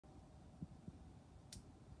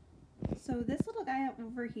So this little guy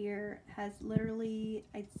over here has literally,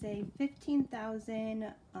 I'd say 15,000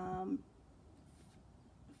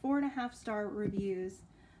 4.5-star reviews.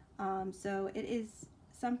 So it is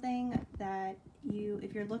something that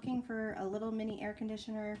if you're looking for a little mini air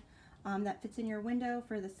conditioner that fits in your window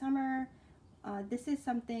for the summer, this is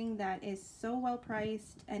something that is so well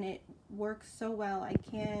priced and it works so well. I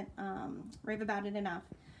can't rave about it enough.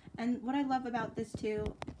 And what I love about this too,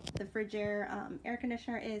 the Frigidaire air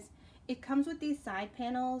conditioner, is it comes with these side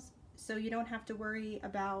panels, so you don't have to worry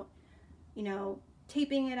about, you know,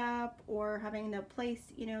 taping it up or having to place,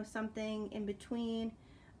 you know, something in between.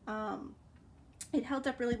 It held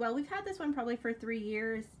up really well. We've had this one probably for 3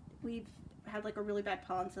 years. We've had like a really bad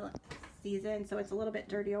pollen season, so it's a little bit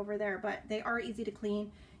dirty over there, but they are easy to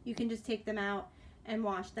clean. You can just take them out and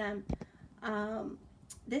wash them.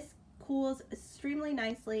 This cools extremely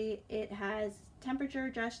nicely. It has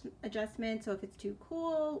temperature adjustment, so if it's too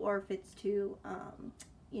cool or if it's too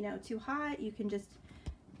you know, too hot, you can just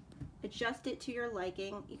adjust it to your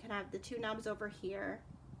liking. You can have the 2 knobs over here.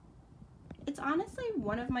 It's honestly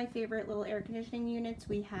one of my favorite little air conditioning units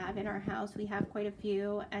we have in our house. We have quite a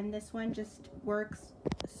few, and this one just works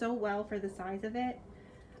so well for the size of it.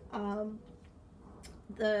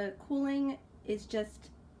 The cooling is just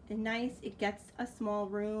nice. It gets a small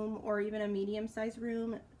room or even a medium-sized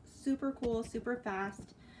room super cool, super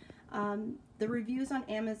fast. The reviews on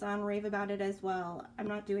Amazon rave about it as well. I'm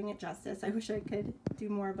not doing it justice. I wish I could do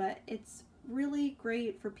more, but it's really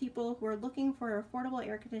great for people who are looking for an affordable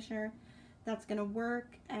air conditioner that's going to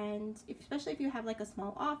work, and especially if you have like a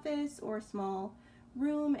small office or a small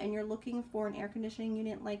room and you're looking for an air conditioning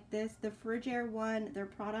unit like this, the Frigidaire one, their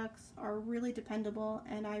products are really dependable,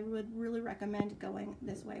 and I would really recommend going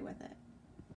this way with it.